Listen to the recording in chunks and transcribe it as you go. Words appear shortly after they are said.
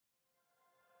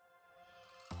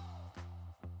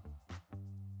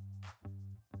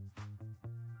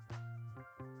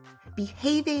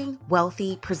Behaving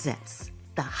Wealthy presents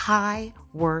the High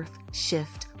Worth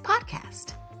Shift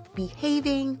podcast.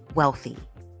 Behaving Wealthy.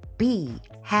 Be,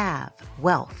 have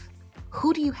wealth.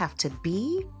 Who do you have to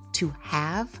be to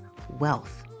have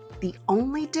wealth? The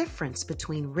only difference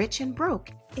between rich and broke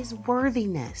is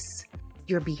worthiness.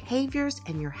 Your behaviors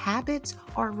and your habits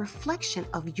are a reflection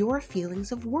of your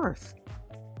feelings of worth.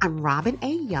 I'm Robin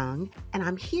A. Young, and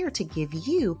I'm here to give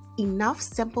you enough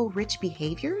simple rich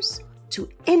behaviors to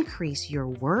increase your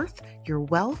worth, your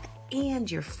wealth,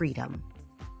 and your freedom.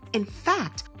 In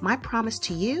fact, my promise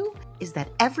to you is that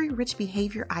every rich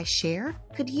behavior I share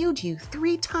could yield you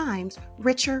 3 times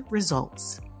richer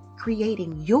results,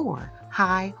 creating your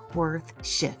high worth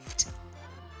shift.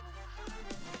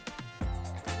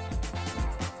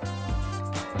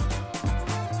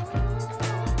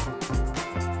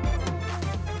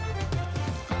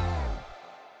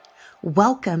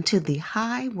 Welcome to the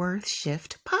High Worth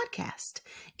Shift podcast.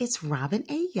 It's Robin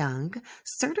A. Young,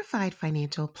 certified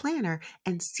financial planner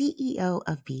and CEO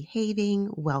of Behaving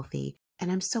Wealthy,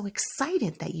 and I'm so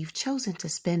excited that you've chosen to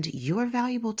spend your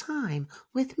valuable time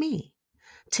with me.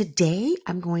 Today,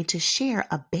 I'm going to share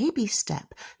a baby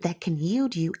step that can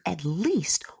yield you at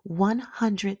least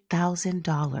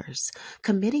 $100,000.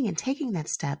 Committing and taking that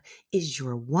step is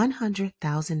your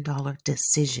 $100,000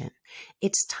 decision.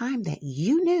 It's time that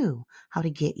you knew how to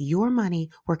get your money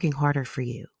working harder for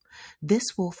you.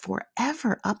 This will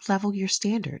forever up-level your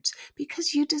standards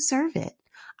because you deserve it.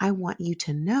 I want you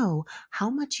to know how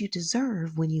much you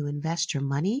deserve when you invest your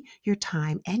money, your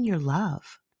time, and your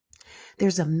love.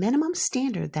 There's a minimum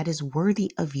standard that is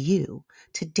worthy of you.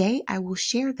 Today, I will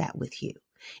share that with you.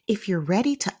 If you're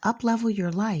ready to up-level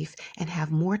your life and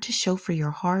have more to show for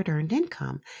your hard-earned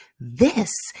income,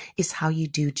 this is how you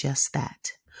do just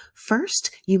that.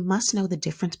 First, you must know the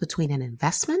difference between an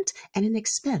investment and an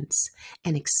expense.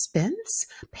 An expense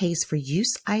pays for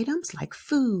use items like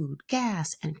food,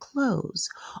 gas, and clothes.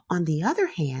 On the other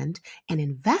hand, an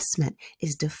investment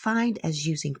is defined as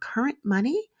using current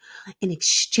money in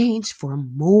exchange for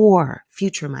more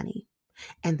future money.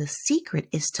 And the secret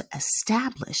is to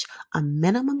establish a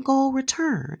minimum goal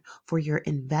return for your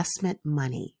investment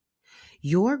money.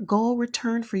 Your goal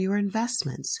return for your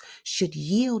investments should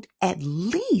yield at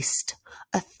least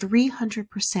a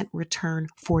 300% return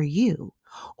for you,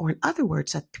 or in other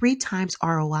words, a 3 times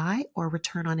ROI or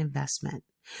return on investment.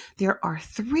 There are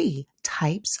 3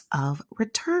 types of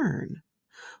return: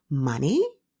 money,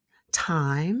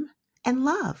 time, and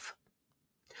love.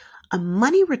 A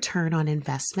money return on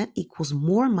investment equals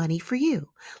more money for you.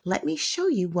 Let me show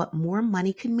you what more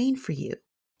money can mean for you.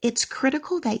 It's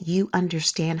critical that you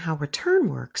understand how return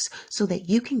works so that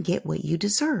you can get what you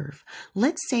deserve.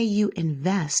 Let's say you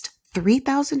invest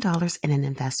 $3,000 in an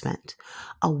investment.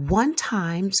 A 1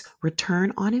 times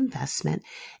return on investment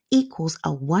equals a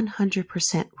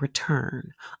 100%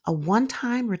 return. A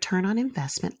one-time return on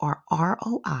investment, or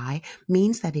ROI,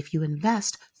 means that if you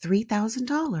invest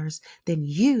 $3,000, then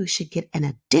you should get an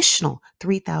additional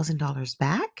 $3,000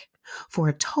 back for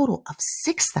a total of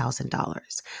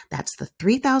 $6,000. That's the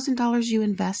 $3,000 you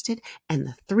invested and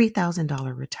the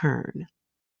 $3,000 return.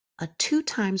 A 2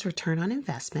 times return on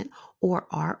investment, or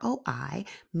ROI,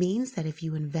 means that if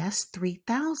you invest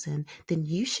 $3,000, then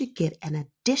you should get an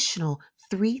additional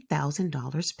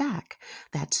 $3,000 back.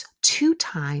 That's 2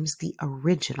 times the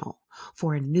original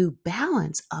for a new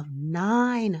balance of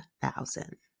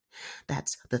 $9,000.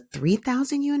 That's the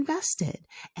 $3,000 you invested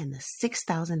and the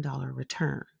 $6,000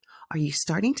 return. Are you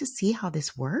starting to see how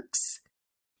this works?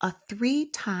 A 3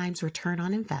 times return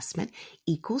on investment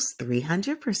equals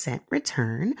 300%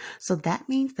 return. So that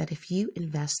means that if you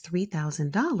invest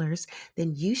 $3,000,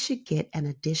 then you should get an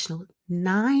additional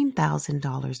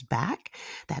 $9,000 back.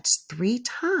 That's 3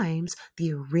 times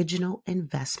the original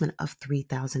investment of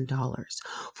 $3,000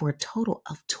 for a total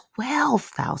of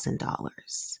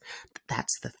 $12,000.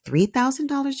 That's the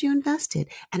 $3,000 you invested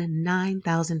and a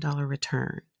 $9,000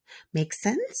 return. Make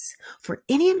sense? For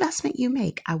any investment you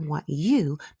make, I want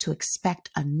you to expect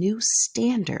a new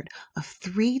standard of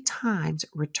 3 times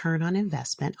return on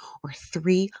investment, or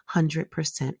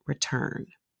 300% return.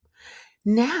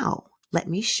 Now, let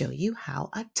me show you how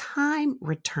a time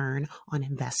return on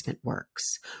investment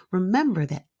works. Remember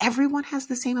that everyone has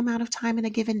the same amount of time in a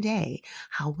given day.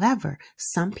 However,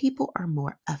 some people are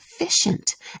more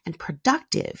efficient and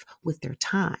productive with their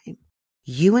time.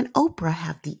 You and Oprah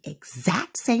have the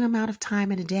exact same amount of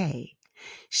time in a day.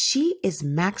 She is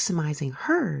maximizing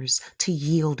hers to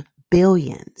yield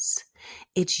billions.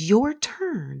 It's your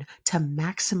turn to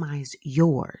maximize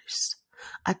yours.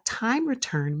 A time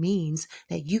return means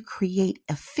that you create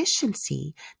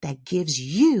efficiency that gives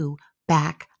you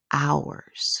back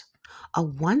hours. A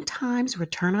 1 times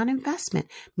return on investment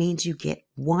means you get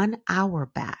 1 hour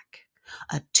back.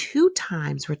 A 2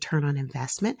 times return on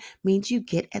investment means you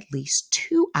get at least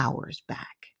 2 hours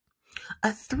back.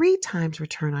 A 3 times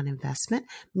return on investment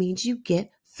means you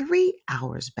get 3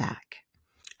 hours back.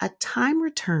 A time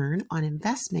return on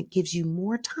investment gives you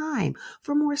more time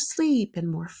for more sleep and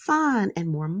more fun and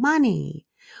more money,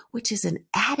 which is an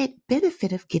added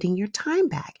benefit of getting your time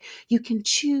back. You can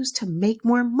choose to make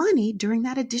more money during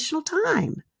that additional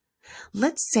time.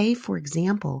 Let's say, for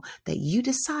example, that you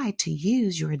decide to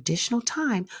use your additional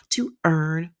time to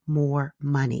earn more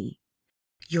money.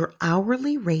 Your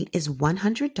hourly rate is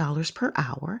 $100 per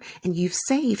hour, and you've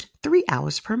saved 3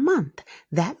 hours per month.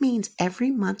 That means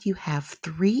every month you have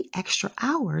 3 extra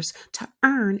hours to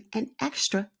earn an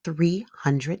extra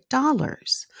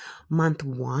 $300. Month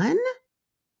 1,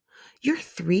 you're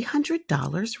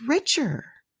 $300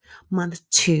 richer. Month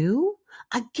 2,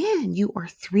 again, you are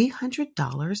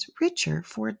 $300 richer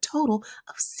for a total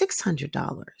of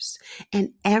 $600.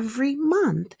 And every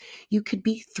month, you could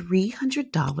be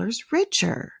 $300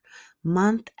 richer.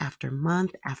 Month after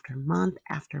month after month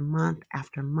after month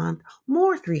after month,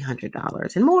 more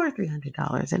 $300 and more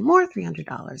 $300 and more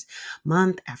 $300,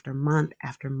 month after month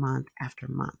after month after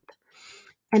month.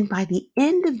 And by the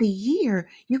end of the year,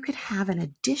 you could have an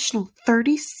additional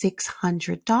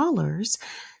 $3,600.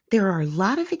 There are a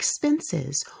lot of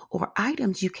expenses or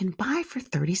items you can buy for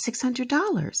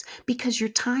 $3,600 because your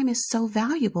time is so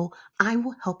valuable. I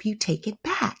will help you take it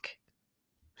back.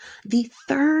 The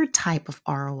third type of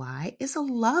ROI is a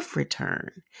love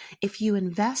return. If you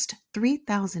invest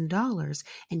 $3,000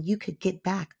 and you could get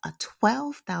back a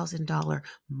 $12,000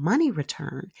 money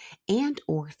return and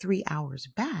or 3 hours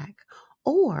back,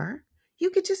 or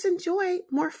you could just enjoy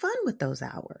more fun with those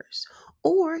hours,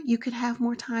 or you could have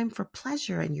more time for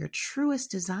pleasure and your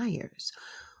truest desires,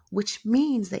 which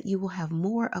means that you will have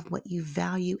more of what you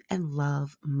value and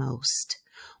love most,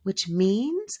 which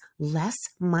means less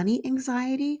money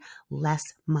anxiety, less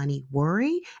money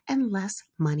worry, and less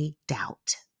money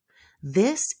doubt.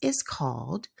 This is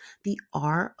called the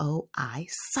ROI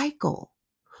cycle.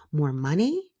 More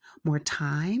money, more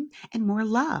time, and more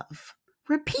love.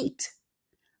 Repeat.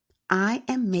 I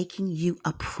am making you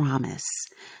a promise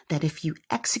that if you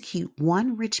execute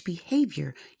one rich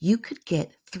behavior, you could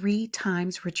get 3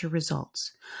 times richer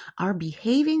results. Our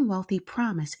behaving wealthy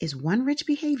promise is one rich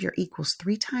behavior equals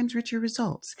 3 times richer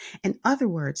results. In other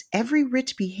words, every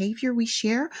rich behavior we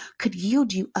share could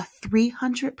yield you a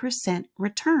 300%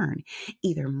 return,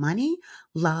 either money,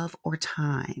 love, or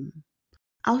time.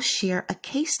 I'll share a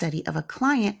case study of a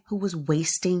client who was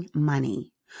wasting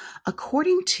money.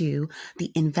 According to the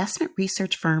investment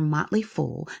research firm Motley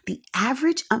Fool, the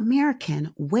average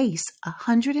American wastes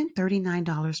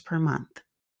 $139 per month.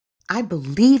 I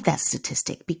believe that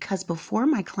statistic because before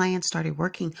my client started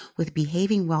working with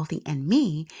Behaving Wealthy and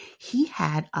me, he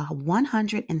had a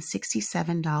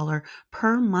 $167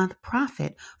 per month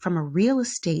profit from a real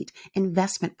estate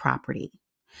investment property.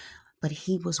 But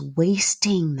he was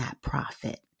wasting that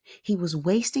profit. He was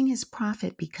wasting his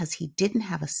profit because he didn't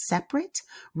have a separate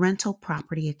rental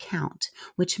property account,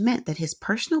 which meant that his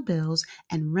personal bills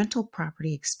and rental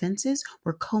property expenses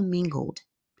were commingled.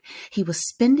 He was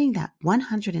spending that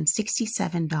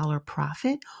 $167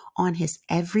 profit on his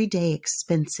everyday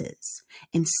expenses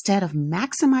instead of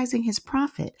maximizing his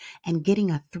profit and getting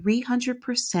a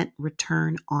 300%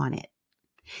 return on it.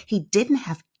 He didn't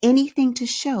have anything to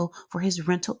show for his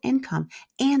rental income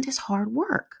and his hard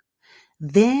work.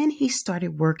 Then he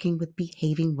started working with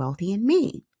Behaving Wealthy and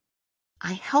me.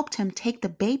 I helped him take the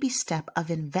baby step of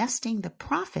investing the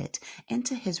profit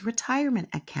into his retirement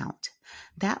account.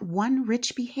 That one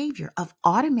rich behavior of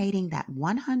automating that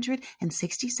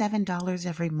 $167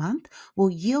 every month will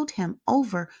yield him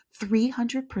over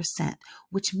 300%,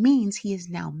 which means he is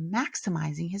now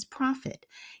maximizing his profit.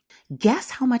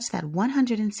 Guess how much that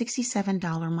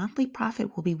 $167 monthly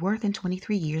profit will be worth in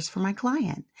 23 years for my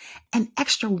client? An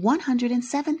extra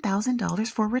 $107,000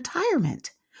 for retirement.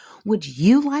 Would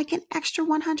you like an extra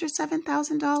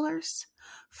 $107,000?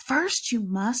 First, you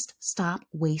must stop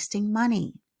wasting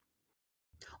money.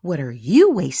 What are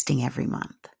you wasting every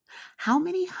month? How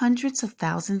many hundreds of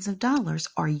thousands of dollars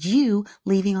are you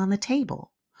leaving on the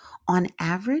table? On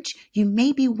average, you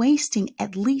may be wasting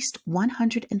at least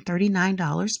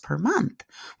 $139 per month,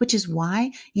 which is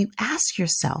why you ask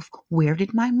yourself, where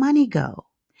did my money go?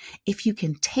 If you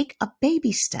can take a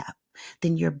baby step,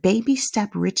 then your baby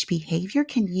step rich behavior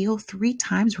can yield 3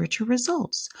 times richer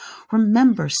results.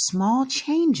 Remember, small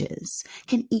changes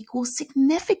can equal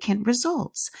significant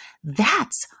results.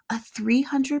 That's a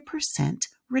 300%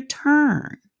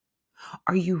 return.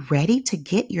 Are you ready to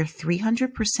get your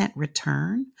 300%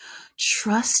 return?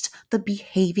 Trust the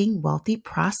behaving wealthy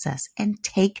process and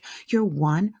take your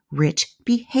one rich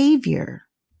behavior.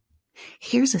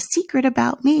 Here's a secret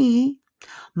about me.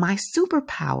 My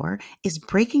superpower is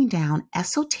breaking down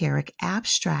esoteric,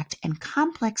 abstract, and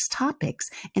complex topics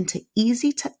into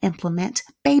easy to implement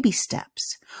baby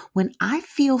steps. When I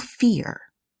feel fear,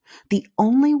 the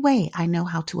only way I know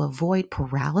how to avoid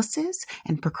paralysis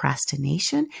and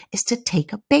procrastination is to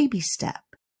take a baby step.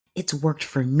 It's worked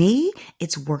for me.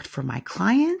 It's worked for my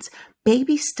clients.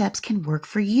 Baby steps can work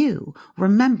for you.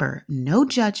 Remember, no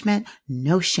judgment,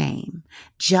 no shame.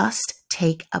 Just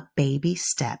take a baby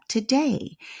step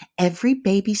today. Every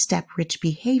baby step rich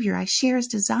behavior I share is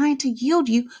designed to yield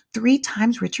you 3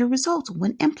 times richer results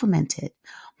when implemented.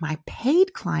 My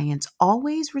paid clients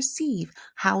always receive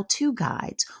how-to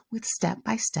guides with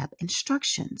step-by-step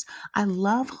instructions. I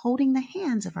love holding the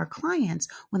hands of our clients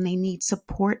when they need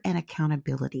support and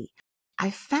accountability. I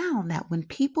found that when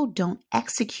people don't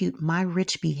execute my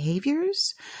rich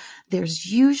behaviors, there's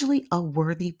usually a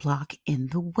worthy block in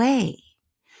the way.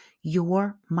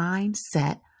 Your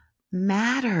mindset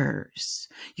matters.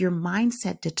 Your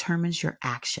mindset determines your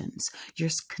actions. Your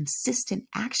consistent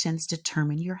actions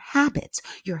determine your habits.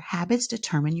 Your habits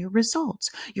determine your results.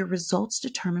 Your results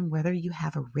determine whether you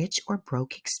have a rich or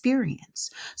broke experience.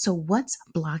 So what's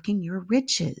blocking your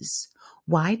riches?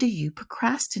 Why do you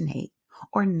procrastinate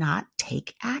or not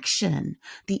take action?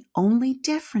 The only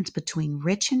difference between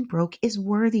rich and broke is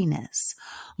worthiness.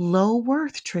 Low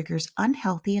worth triggers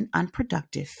unhealthy and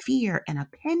unproductive fear and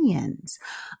opinions,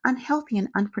 unhealthy and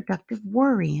unproductive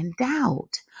worry and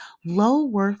doubt. Low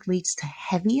worth leads to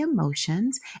heavy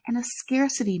emotions and a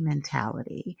scarcity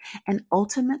mentality, and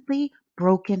ultimately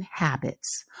broken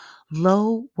habits.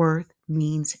 Low worth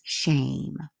means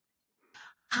shame.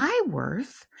 High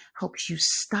worth helps you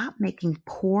stop making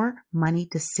poor money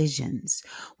decisions,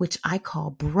 which I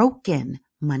call broken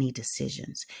money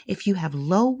decisions. If you have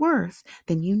low worth,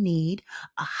 then you need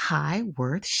a high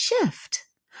worth shift.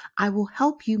 I will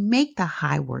help you make the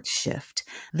high worth shift.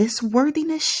 This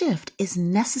worthiness shift is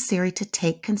necessary to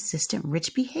take consistent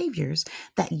rich behaviors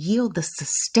that yield the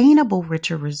sustainable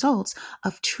richer results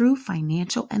of true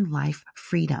financial and life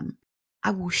freedom. I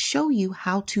will show you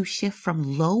how to shift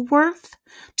from low worth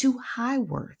to high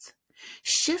worth.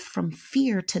 Shift from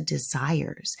fear to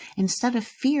desires. Instead of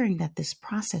fearing that this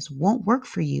process won't work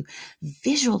for you,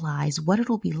 visualize what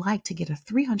it'll be like to get a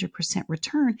 300%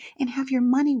 return and have your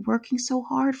money working so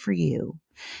hard for you.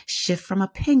 Shift from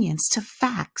opinions to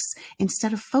facts.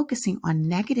 Instead of focusing on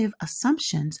negative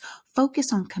assumptions,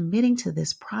 focus on committing to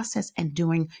this process and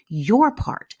doing your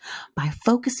part by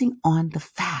focusing on the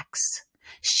facts.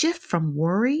 Shift from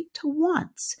worry to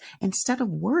wants. Instead of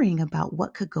worrying about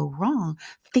what could go wrong,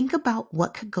 think about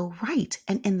what could go right.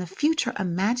 And in the future,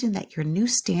 imagine that your new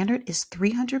standard is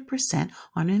 300%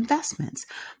 on investments,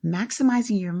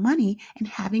 maximizing your money and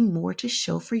having more to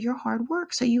show for your hard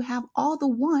work so you have all the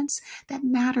wants that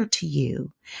matter to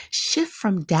you. Shift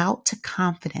from doubt to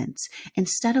confidence.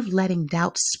 Instead of letting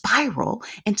doubt spiral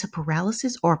into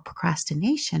paralysis or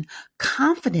procrastination,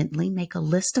 confidently make a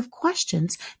list of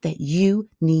questions that you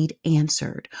need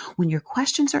answered. When your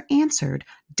questions are answered,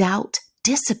 doubt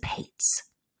dissipates.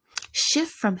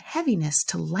 Shift from heaviness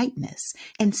to lightness.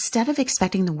 Instead of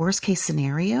expecting the worst case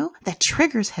scenario that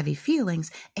triggers heavy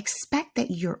feelings, expect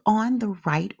that you're on the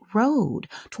right road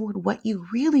toward what you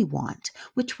really want,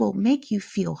 which will make you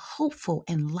feel hopeful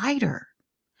and lighter.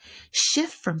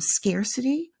 Shift from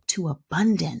scarcity to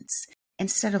abundance.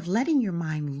 Instead of letting your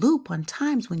mind loop on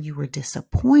times when you were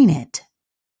disappointed,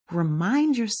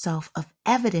 remind yourself of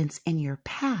evidence in your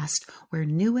past where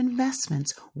new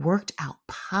investments worked out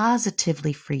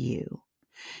positively for you.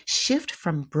 Shift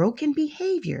from broken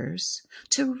behaviors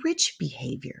to rich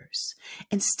behaviors.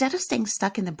 Instead of staying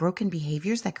stuck in the broken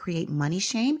behaviors that create money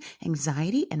shame,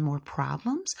 anxiety, and more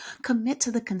problems, commit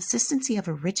to the consistency of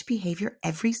a rich behavior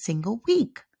every single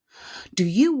week. Do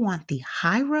you want the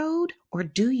high road or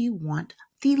do you want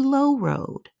the low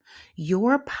road?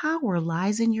 Your power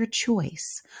lies in your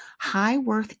choice. High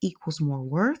worth equals more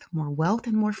wealth,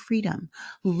 and more freedom.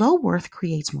 Low worth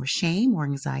creates more shame, more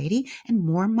anxiety, and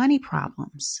more money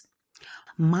problems.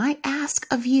 My ask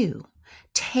of you,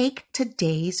 take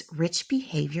today's rich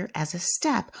behavior as a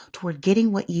step toward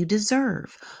getting what you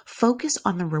deserve. Focus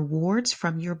on the rewards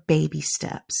from your baby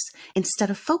steps instead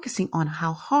of focusing on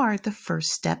how hard the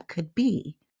first step could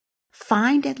be.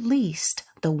 Find at least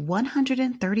the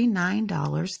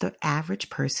 $139 the average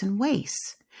person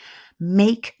wastes.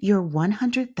 Make your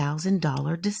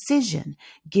 $100,000 decision.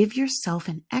 Give yourself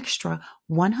an extra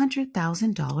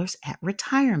 $100,000 at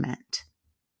retirement.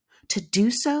 To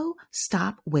do so,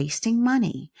 stop wasting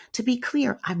money. To be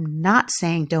clear, I'm not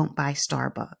saying don't buy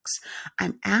Starbucks.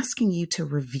 I'm asking you to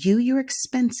review your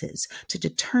expenses to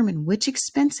determine which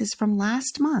expenses from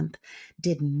last month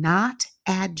did not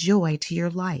add joy to your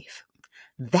life.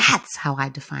 That's how I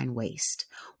define waste.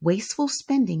 Wasteful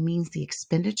spending means the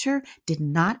expenditure did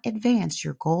not advance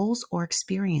your goals or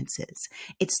experiences.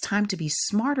 It's time to be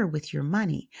smarter with your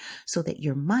money so that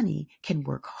your money can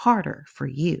work harder for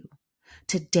you.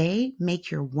 Today,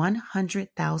 make your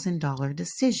 $100,000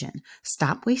 decision.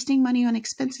 Stop wasting money on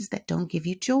expenses that don't give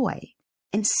you joy.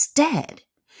 Instead,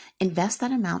 invest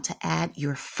that amount to add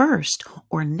your first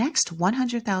or next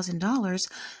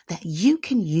 $100,000 that you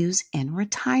can use in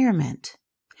retirement.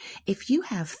 If you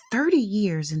have 30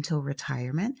 years until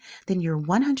retirement, then your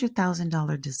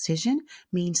 $100,000 decision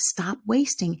means stop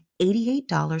wasting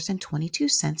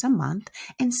 $88.22 a month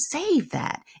and save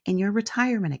that in your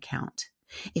retirement account.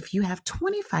 If you have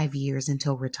 25 years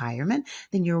until retirement,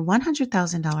 then your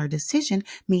 $100,000 decision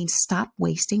means stop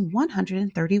wasting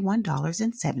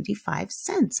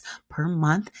 $131.75 per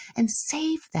month and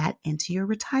save that into your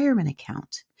retirement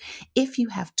account. If you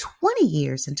have 20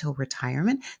 years until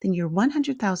retirement, then your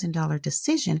 $100,000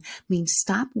 decision means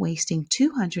stop wasting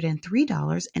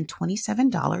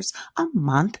 $203.27 a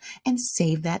month and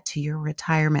save that to your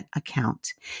retirement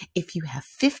account. If you have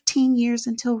 15 years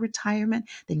until retirement,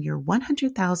 then your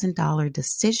 $100,000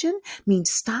 decision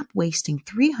means stop wasting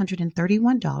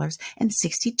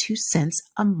 $331.62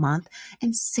 a month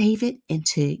and save it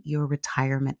into your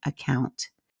retirement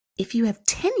account. If you have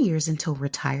 10 years until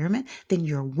retirement, then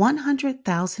your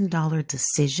 $100,000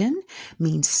 decision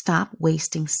means stop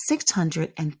wasting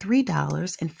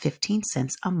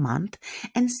 $603.15 a month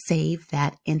and save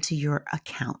that into your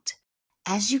account.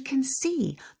 As you can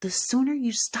see, the sooner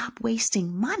you stop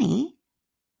wasting money,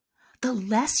 the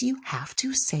less you have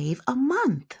to save a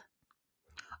month.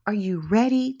 Are you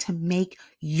ready to make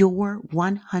your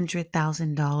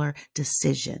 $100,000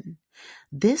 decision?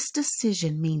 This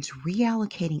decision means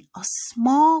reallocating a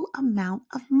small amount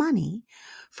of money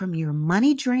from your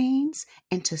money drains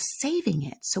into saving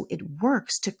it so it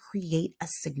works to create a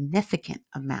significant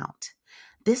amount.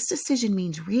 This decision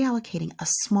means reallocating a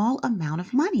small amount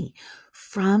of money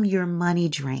from your money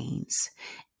drains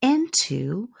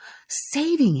into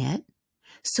saving it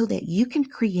so that you can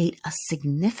create a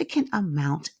significant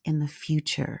amount in the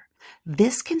future.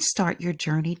 This can start your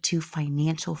journey to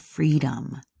financial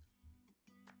freedom.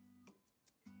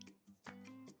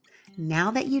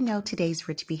 Now that you know today's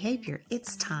rich behavior,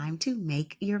 it's time to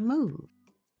make your move.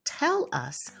 Tell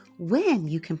us when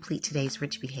you complete today's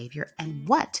rich behavior and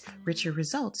what richer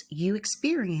results you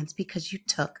experience because you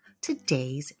took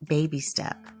today's baby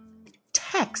step.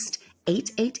 Text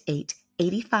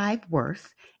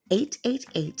 888-85-WORTH,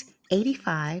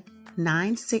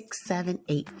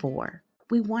 888-85-96784.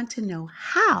 We want to know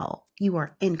how you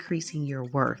are increasing your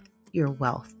worth, your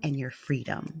wealth, and your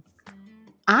freedom.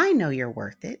 I know you're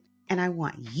worth it. And I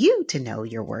want you to know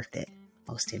you're worth it.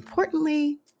 Most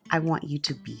importantly, I want you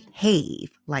to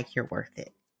behave like you're worth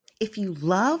it. If you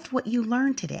loved what you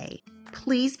learned today,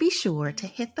 please be sure to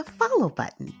hit the follow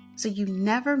button so you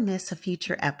never miss a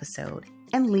future episode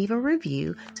and leave a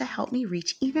review to help me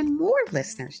reach even more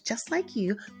listeners just like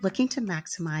you looking to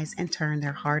maximize and turn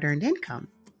their hard-earned income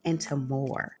into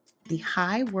more. The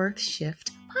High Worth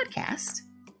Shift podcast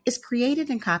is created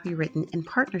and copywritten in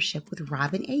partnership with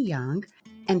Robin A. Young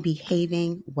and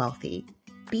Behaving Wealthy.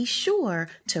 Be sure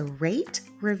to rate,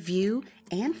 review,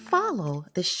 and follow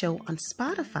the show on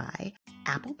Spotify,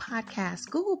 Apple Podcasts,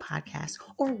 Google Podcasts,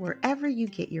 or wherever you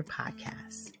get your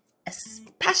podcasts.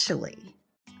 Especially,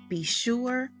 be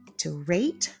sure to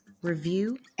rate,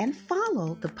 review, and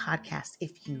follow the podcast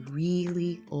if you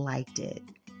really liked it.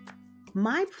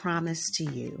 My promise to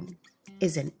you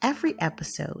is in every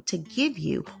episode to give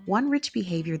you one rich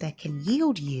behavior that can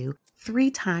yield you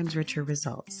 3 times richer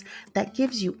results. That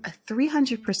gives you a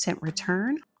 300%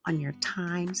 return on your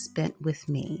time spent with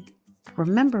me.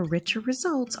 Remember, richer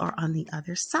results are on the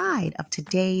other side of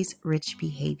today's rich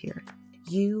behavior.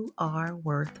 You are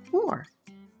worth more.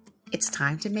 It's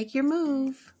time to make your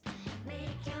move.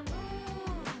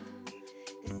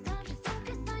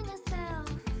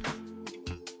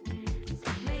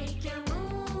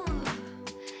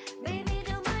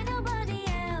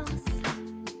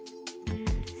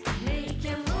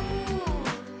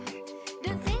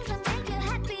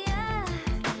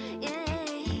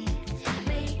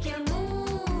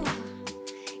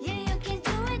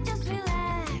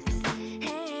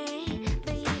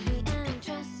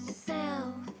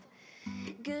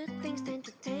 Good things tend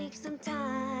to take some time.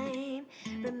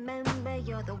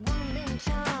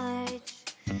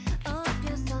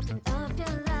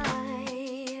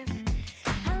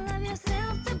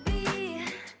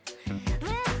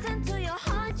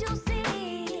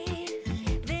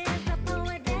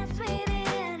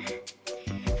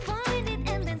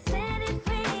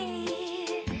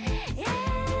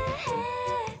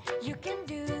 You can